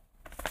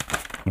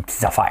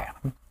affaires.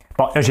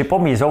 Bon, là, j'ai pas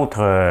mes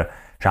autres...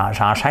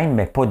 j'enchaîne,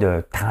 mais pas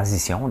de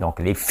transition. Donc,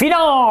 les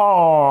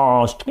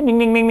finances! Ding, ding,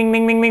 ding, ding,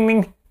 ding, ding, ding,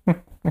 ding.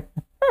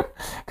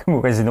 Comme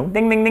au casino.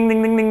 Ding, ding, ding,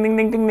 ding, ding, ding, ding,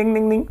 ding, ding,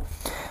 ding, ding.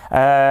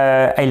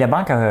 Et la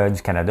Banque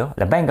du Canada,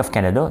 la Bank of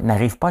Canada,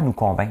 n'arrive pas à nous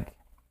convaincre.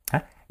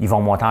 Hein? Ils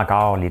vont monter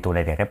encore les taux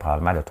d'intérêt,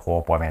 probablement de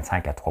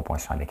 3,25 à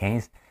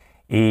 3,75.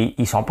 Et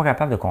ils ne sont pas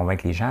capables de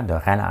convaincre les gens de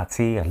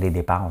ralentir les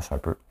dépenses un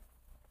peu.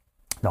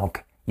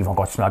 Donc, ils vont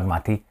continuer à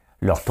augmenter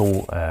leur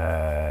taux,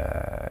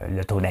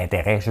 le taux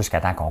d'intérêt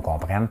jusqu'à temps qu'on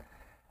comprenne.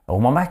 Au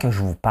moment que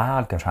je vous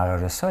parle, que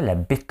j'enregistre ça, la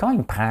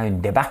Bitcoin prend une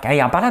débarque.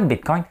 Hey, en parlant de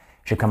Bitcoin,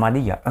 j'ai commandé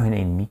il y a 1 an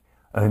et demi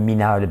un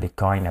mineur de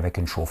Bitcoin avec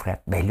une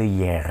chaufferette. Bien là,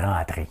 il est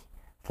rentré.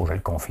 Il faut que je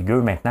le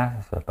configure maintenant.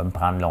 Ça peut me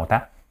prendre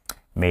longtemps.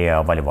 Mais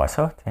on va aller voir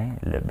ça. Tiens,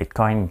 le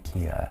Bitcoin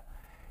qui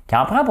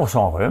en prend pour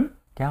son rhume.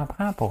 Qui en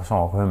prend pour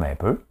son rhume un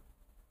peu.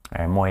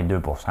 Moins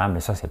 2%, mais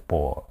ça, c'est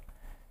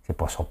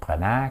pas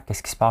surprenant.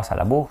 Qu'est-ce qui se passe à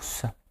la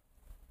bourse?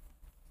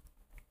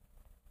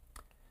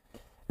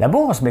 La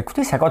bourse, bien,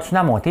 écoutez, ça continue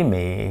à monter,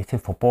 mais il ne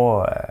faut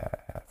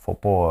faut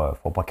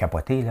pas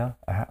capoter, là.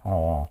 Hein?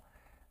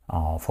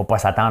 Faut pas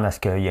s'attendre à ce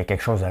qu'il y ait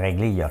quelque chose de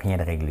réglé, il n'y a rien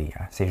de réglé.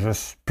 Hein? C'est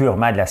juste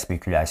purement de la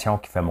spéculation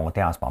qui fait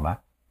monter en ce moment.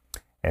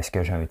 Est-ce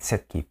que j'ai un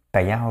titre qui est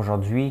payant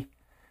aujourd'hui?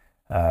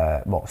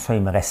 Bon, ça,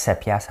 il me reste 7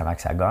 piastres avant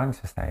que ça gagne.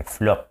 Ça, c'est un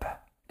flop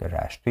que j'ai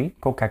acheté.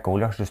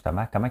 Coca-Cola,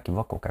 justement. Comment il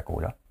va,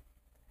 Coca-Cola?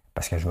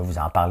 Parce que je vais vous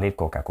en parler de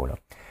Coca-Cola.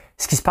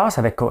 Ce qui se passe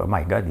avec... Oh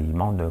my God, il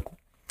monte d'un coup.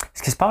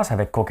 Ce qui se passe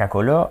avec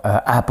Coca-Cola,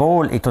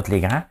 Apple et tous les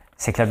grands,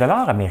 c'est que le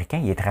dollar américain,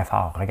 il est très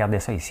fort. Regardez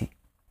ça ici.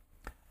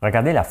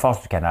 Regardez la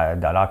force du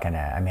dollar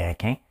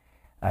américain.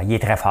 Il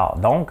est très fort.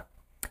 Donc,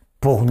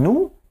 pour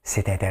nous,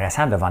 c'est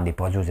intéressant de vendre des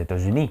produits aux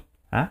États-Unis.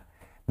 Hein?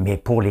 Mais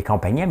pour les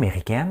compagnies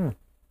américaines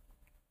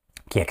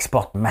qui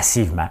exportent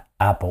massivement,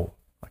 Apple,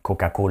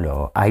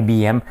 Coca-Cola,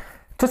 IBM,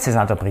 toutes ces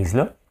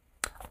entreprises-là,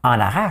 en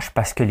arrachent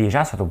parce que les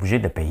gens sont obligés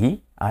de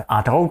payer.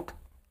 Entre autres,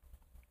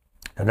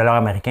 le dollar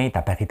américain est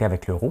à parité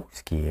avec l'euro,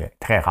 ce qui est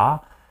très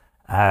rare.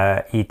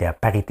 Il est à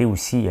parité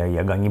aussi, il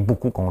a gagné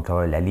beaucoup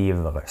contre la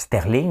livre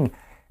sterling.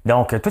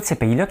 Donc, tous ces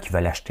pays-là qui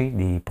veulent acheter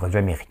des produits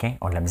américains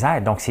ont de la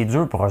misère. Donc, c'est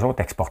dur pour eux autres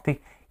d'exporter.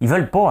 Ils ne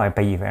veulent pas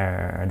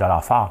un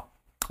dollar fort.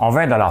 On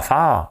veut un dollar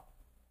fort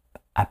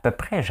à peu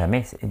près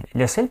jamais.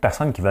 Les seules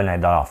personnes qui veulent un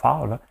dollar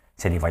fort, là,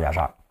 c'est les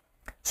voyageurs.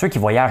 Ceux qui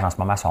voyagent en ce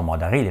moment sont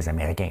modérés, les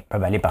Américains. Ils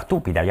peuvent aller partout.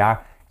 Puis d'ailleurs,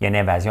 il y a une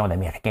invasion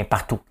d'Américains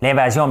partout.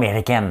 L'invasion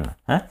américaine.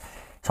 Hein?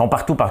 Ils sont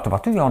partout.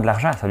 Ils ont de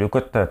l'argent. Ça leur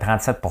coûte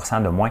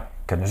 37% de moins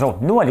que nous autres.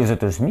 Nous, aller aux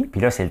États-Unis,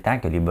 puis là, c'est le temps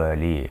que les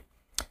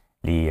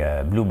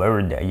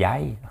Bluebird y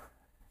aillent.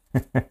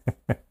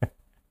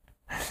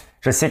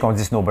 Je sais qu'on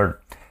dit Snowbird.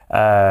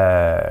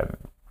 C'est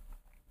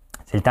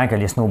le temps que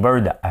les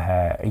Snowbird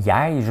y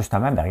aillent,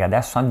 justement. Ben, regardez,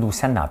 à 72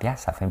 cents dans la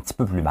pièce, ça fait un petit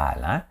peu plus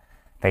mal. Hein?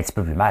 Ça fait un petit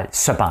peu plus mal.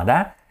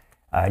 Cependant,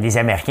 les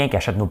Américains qui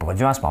achètent nos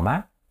produits en ce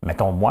moment,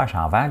 mettons, moi,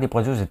 j'en vends des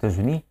produits aux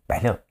États-Unis,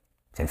 ben là,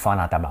 c'est le fun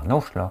en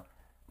tabarnouche, là.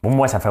 Pour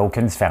moi, ça ne fait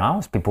aucune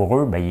différence. Puis pour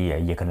eux, ben,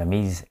 ils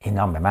économisent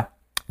énormément.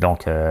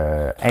 Donc,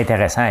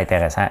 intéressant.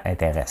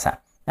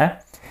 Hein?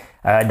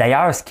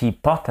 D'ailleurs, ce qui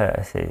porte,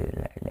 c'est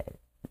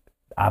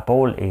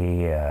Apple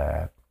et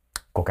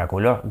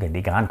Coca-Cola,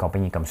 des grandes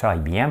compagnies comme ça,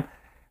 IBM,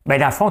 bien,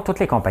 dans le fond, toutes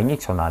les compagnies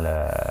qui sont dans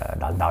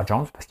le Dow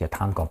Jones, parce qu'il y a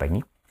 30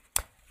 compagnies,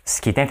 ce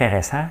qui est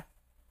intéressant,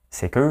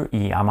 c'est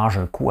qu'ils en mangent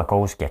un coup à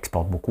cause qu'ils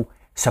exportent beaucoup.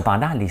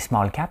 Cependant, les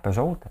small caps, eux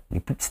autres, les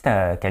plus petites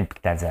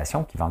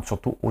capitalisations qui vendent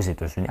surtout aux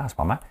États-Unis en ce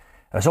moment,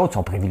 eux autres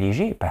sont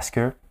privilégiés parce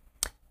que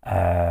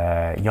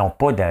ils n'ont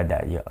pas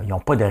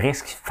de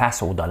risque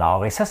face au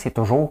dollar. Et ça, c'est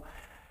toujours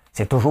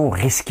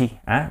risqué,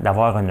 hein,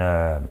 d'avoir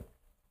une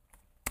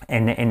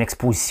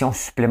exposition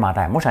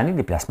supplémentaire. Moi, j'en ai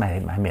des placements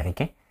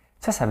américains.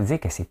 Ça veut dire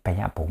que c'est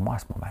payant pour moi à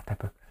ce moment. Un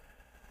peu.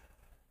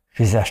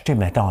 Je les ai achetés,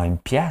 mettons, à 1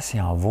 pièce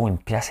et en vaut 1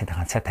 pièce et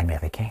 37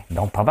 américains.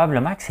 Donc,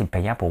 probablement que c'est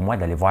payant pour moi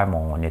d'aller voir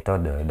mon état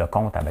de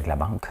compte avec la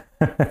banque.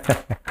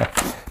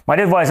 Moi,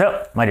 allez voir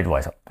ça.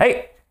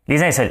 Hey,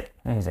 les insolites.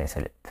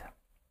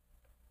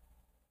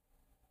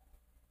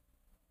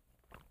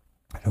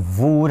 Je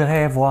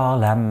voudrais voir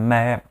la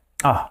mer.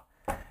 Ah,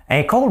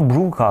 un cold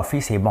brew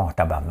coffee, c'est bon,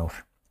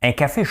 tabarnouche. Un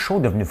café chaud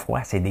devenu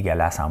froid, c'est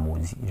dégueulasse en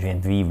maudit. Je viens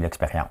de vivre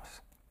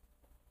l'expérience.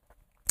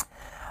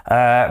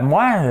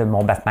 Moi,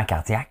 mon battement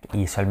cardiaque,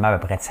 il est seulement à peu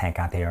près de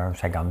 51,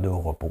 52 au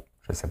repos.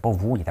 Je ne sais pas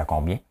vous, il est à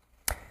combien.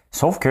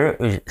 Sauf que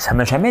ça ne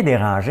m'a jamais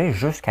dérangé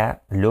jusqu'à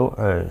là,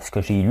 ce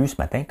que j'ai lu ce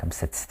matin comme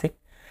statistique.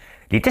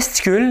 Les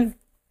testicules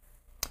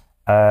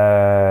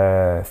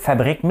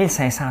fabriquent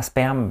 1500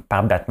 spermes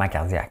par battement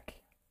cardiaque.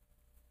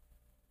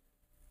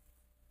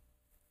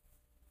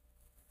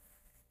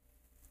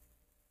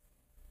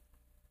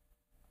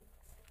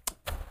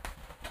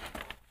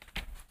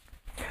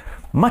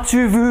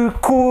 M'as-tu vu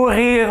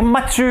courir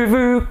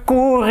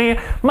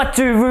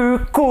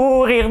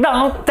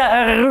dans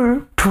ta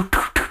rue?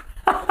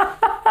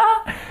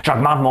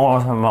 J'augmente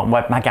mon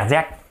battement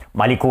cardiaque. Je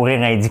vais aller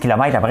courir un 10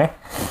 km après.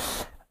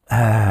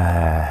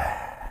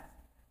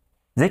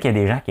 Dis qu'il y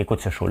a des gens qui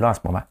écoutent ce show-là en ce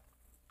moment.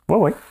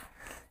 Oui.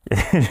 Il y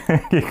a des gens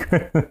qui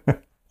écoutent.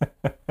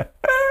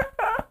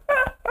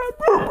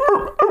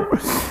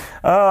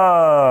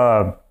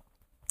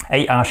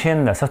 Hey, en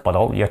Chine, ça c'est pas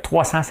drôle, il y a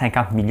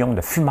 350 millions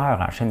de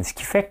fumeurs en Chine, ce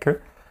qui fait que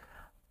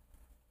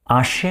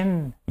en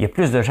Chine, il y a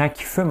plus de gens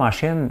qui fument en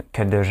Chine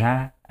que de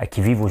gens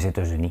qui vivent aux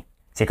États-Unis.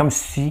 C'est comme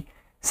si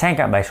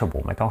 50, ben je sais pas,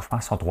 mettons, je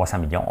pense qu'ils sont 300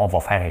 millions, on va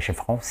faire un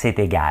chiffron, c'est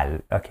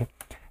égal, OK?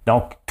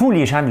 Donc, tous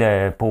les gens,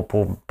 pour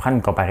prendre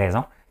une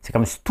comparaison, c'est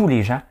comme si tous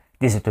les gens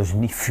des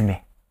États-Unis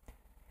fumaient.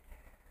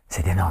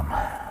 C'est énorme.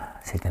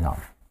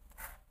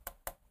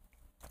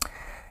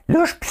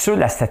 Là, je suis plus sûr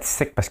de la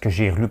statistique parce que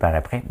j'ai relu par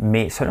après,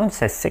 mais selon une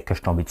statistique que je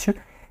suis tombé dessus,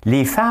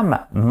 les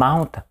femmes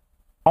mentent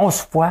 11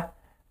 fois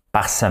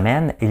par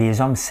semaine et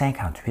les hommes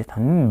 58. On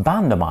est une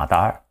bande de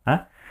menteurs.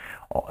 Hein?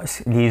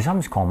 Les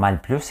hommes, ce qu'on ment le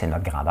plus, c'est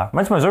notre grandeur.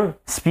 Moi, tu mesures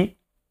 6 pieds.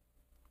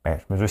 Ben,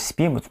 je mesure 6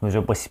 pieds, moi, tu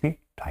mesures pas 6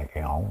 pieds. Ben,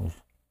 11.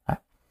 Hein?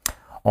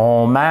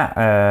 On ment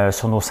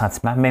sur nos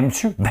sentiments.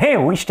 M'aimes-tu? Ben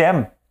oui, je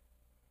t'aime.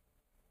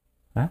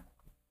 Hein?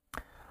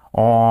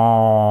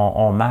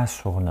 On ment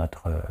sur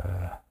notre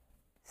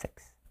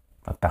sexe.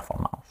 Notre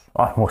performance.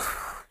 Ah, moi, je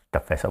te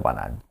fais ça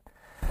pendant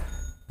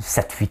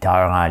 7-8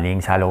 heures en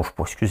ligne, ça lâche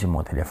pas. Excusez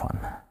mon téléphone.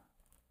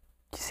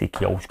 Qui c'est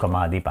qui ose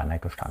commander pendant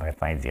que je suis en train de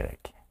faire un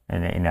direct,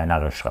 un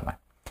enregistrement?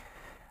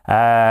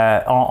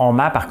 On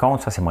ment, par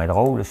contre, ça c'est moins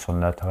drôle, sur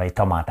notre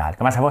état mental.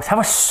 Comment ça va? Ça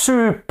va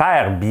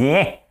super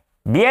bien.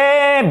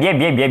 Bien.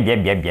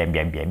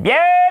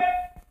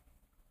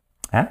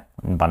 Hein?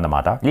 Une bande de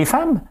menteurs. Les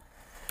femmes,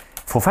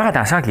 il faut faire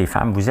attention avec les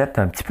femmes. Vous êtes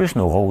un petit peu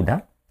snowroad,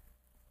 hein?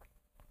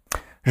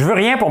 Je veux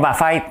rien pour ma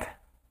fête.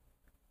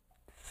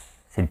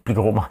 C'est le plus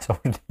gros mensonge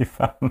des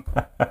femmes.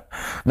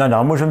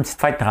 Non, moi j'ai une petite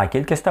fête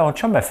tranquille. Qu'est-ce que ton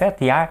chum m'a fait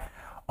hier?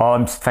 Ah,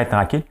 une petite fête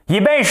tranquille. Il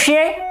est bien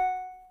chien!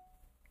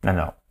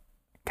 Non.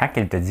 Quand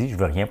elle te dit je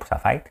veux rien pour sa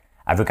fête,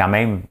 elle veut quand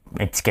même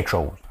un petit quelque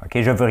chose.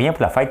 OK? Je veux rien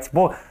pour la fête, c'est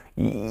pas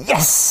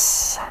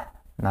yes!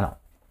 Non.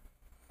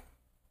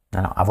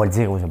 Elle va le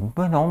dire aux hommes.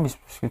 Ben non, mais c'est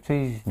parce que tu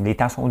sais, les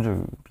temps sont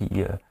durs. Puis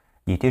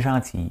il était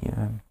gentil.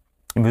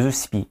 Il mesure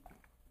 6 pieds.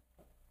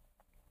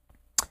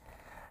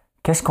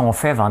 Qu'est-ce qu'on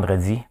fait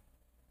vendredi?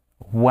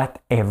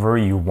 Whatever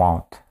you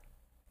want.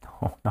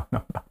 Non,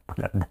 embarque pas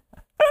là-dedans.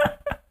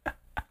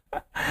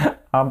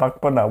 Embarque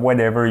pas dans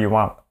whatever you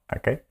want.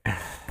 OK?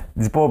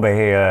 Dis pas,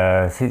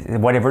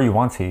 whatever you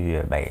want,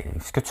 c'est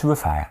ce que tu veux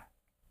faire.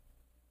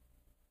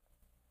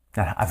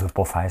 Non, elle veut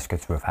pas faire ce que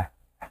tu veux faire.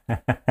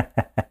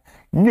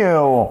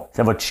 Non,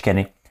 ça va te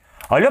chicaner.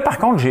 Ah, là, par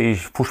contre, il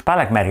faut que je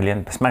parle avec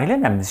Marilyn. Parce que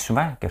Marilyn, elle me dit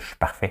souvent que je suis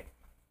parfait.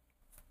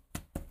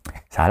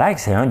 Ça a l'air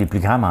que c'est un des plus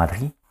grands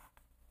menteries.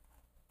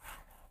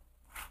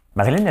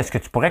 Marilyn, est-ce que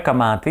tu pourrais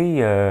commenter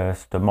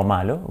ce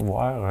moment-là,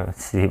 voir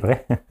si c'est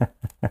vrai?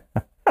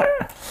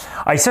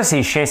 Ah, et ça,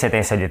 c'est chiant, cet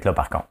insolite-là,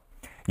 par contre.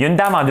 Il y a une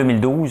dame en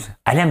 2012,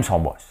 elle aime son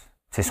boss.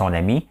 C'est son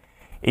ami.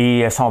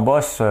 Et son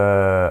boss, c'est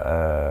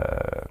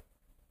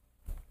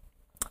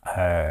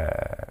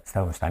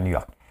à New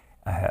York,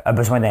 a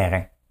besoin d'un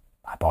rein.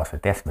 Elle passe le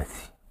test, elle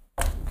dit,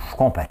 je suis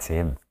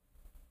compatible.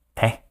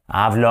 Hein?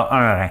 En voilà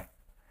un rein.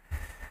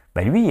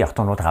 Ben lui, il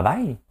retourne au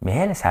travail, mais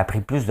elle, ça a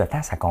pris plus de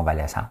temps, sa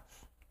convalescence.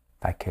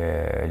 Fait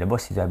que le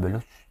boss, il dit, ah, ben là,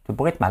 tu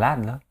pourrais être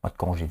malade, là, on va te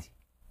congédier.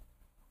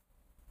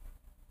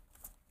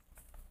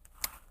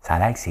 Ça a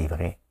l'air que c'est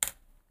vrai.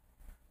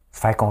 Se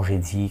faire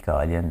congédier,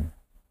 Caroline.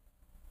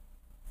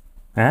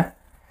 Hein?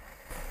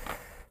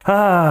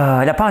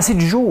 Ah, la pensée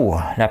du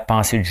jour. La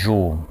pensée du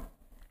jour.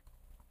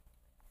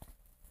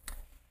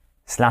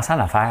 Se lancer en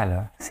affaires,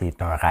 là,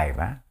 c'est un rêve,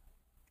 hein?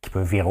 Qui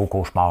peut virer au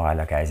cauchemar à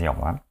l'occasion,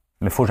 hein?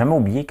 Mais il ne faut jamais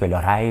oublier que le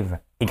rêve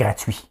est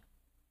gratuit.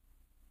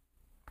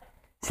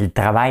 C'est le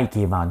travail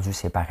qui est vendu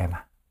séparément.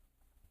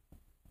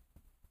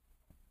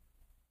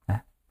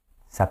 Hein?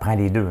 Ça prend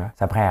les deux. Hein?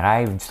 Ça prend un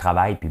rêve, du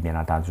travail, puis bien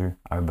entendu,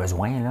 un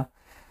besoin. Là.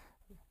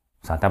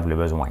 On s'entend pour le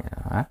besoin. Là,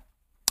 hein?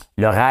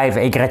 Le rêve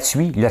est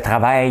gratuit, le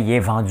travail est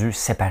vendu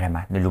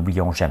séparément. Ne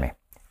l'oublions jamais.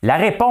 La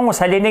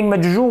réponse à l'énigme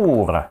du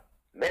jour.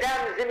 Mesdames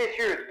et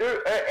messieurs,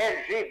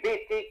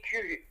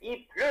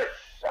 2ELGBTQI+,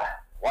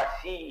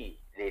 voici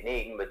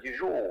l'énigme du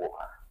jour.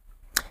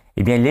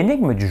 Eh bien,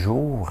 l'énigme du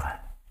jour,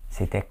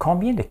 c'était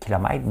combien de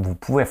kilomètres vous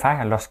pouvez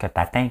faire lorsque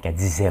ta tank a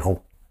dit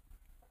 0?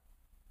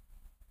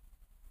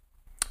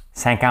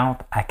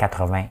 50 à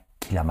 80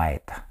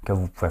 kilomètres que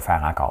vous pouvez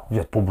faire encore. Vous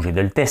n'êtes pas obligé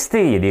de le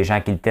tester. Il y a des gens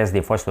qui le testent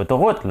des fois sur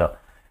l'autoroute. Là.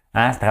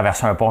 Hein,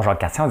 traverser un pont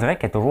Jacques-Cartier, on dirait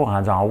qu'elle est toujours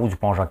rendue en haut du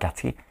pont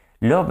Jacques-Cartier.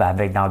 Là,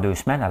 dans 2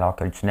 semaines, alors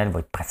que le tunnel va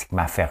être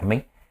pratiquement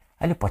fermé,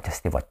 allez pas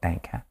tester votre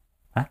tank. Hein?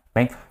 Hein?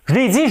 Ben, je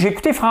l'ai dit, j'ai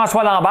écouté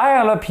François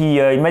Lambert, là, puis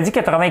il m'a dit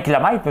 80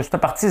 km, puis c'était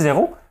parti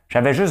 0.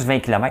 J'avais juste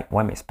 20 km.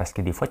 Oui, mais c'est parce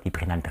que des fois, tu es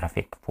pris dans le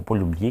trafic. Il ne faut pas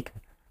l'oublier que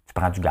tu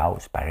prends du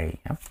gaz, pareil.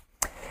 Hein?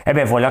 Eh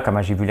bien, voilà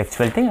comment j'ai vu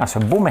l'actualité en ce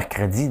beau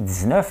mercredi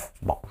 19.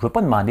 Bon, je ne veux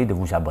pas demander de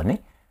vous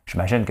abonner.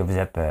 J'imagine que vous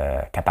êtes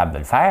capable de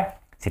le faire.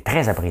 C'est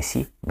très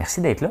apprécié.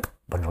 Merci d'être là.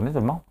 Bonne journée tout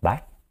le monde. Bye.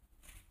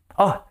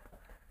 Ah!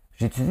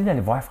 J'ai étudié d'aller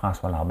voir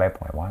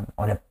françoislambert.one.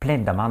 On a plein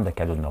de demandes de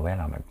cadeaux de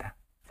Noël en même temps.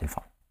 C'est le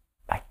fun.